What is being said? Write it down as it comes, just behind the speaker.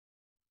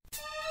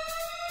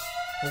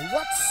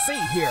Let's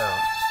see here.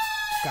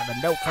 Got a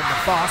note from the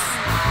boss.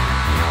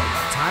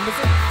 What time is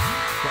it?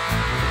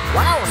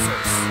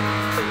 Wowzers!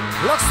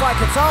 Looks like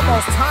it's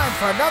almost time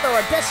for another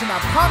edition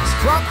of Punch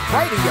Drunk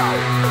Radio.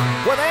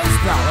 With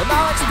Angel and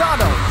Alex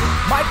Donald,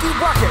 Mikey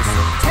Rukus,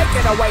 take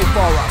it away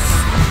for us.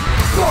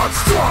 Punch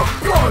Drunk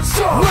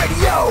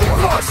Radio.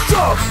 Punch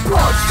Drunk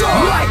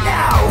right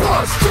now.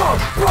 Punch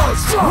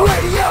Drunk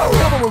Radio.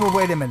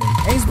 Wait a minute.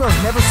 Ainsbell's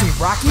never seen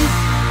Rocky?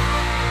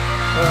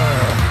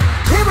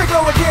 Here we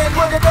go again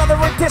with another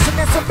edition.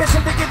 It's a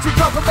mission to get you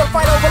drunk from the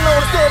fight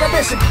overload's their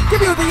mission. Give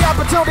you the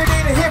opportunity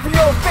to hear from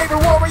your favorite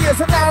warriors.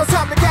 And now it's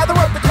time to gather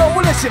up the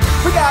coalition.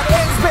 We got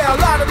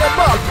Ainsbell lining them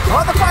up.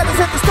 All the fighters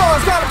in the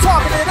stars got them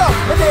talking it up.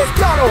 And there's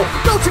Donald.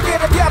 Don't you get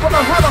a gap on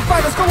how the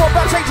fighters go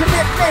about changing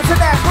nicknames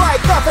and act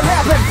like nothing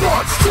happened.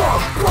 Punch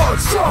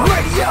Drunk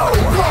Radio.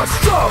 Punch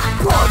Drunk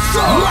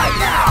right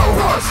now.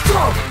 Punch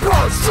Drunk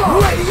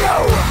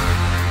Radio.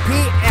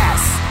 P.S.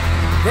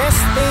 This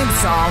theme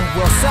song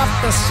will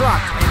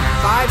self-destruct in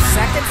 5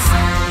 seconds.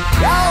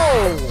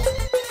 Yo!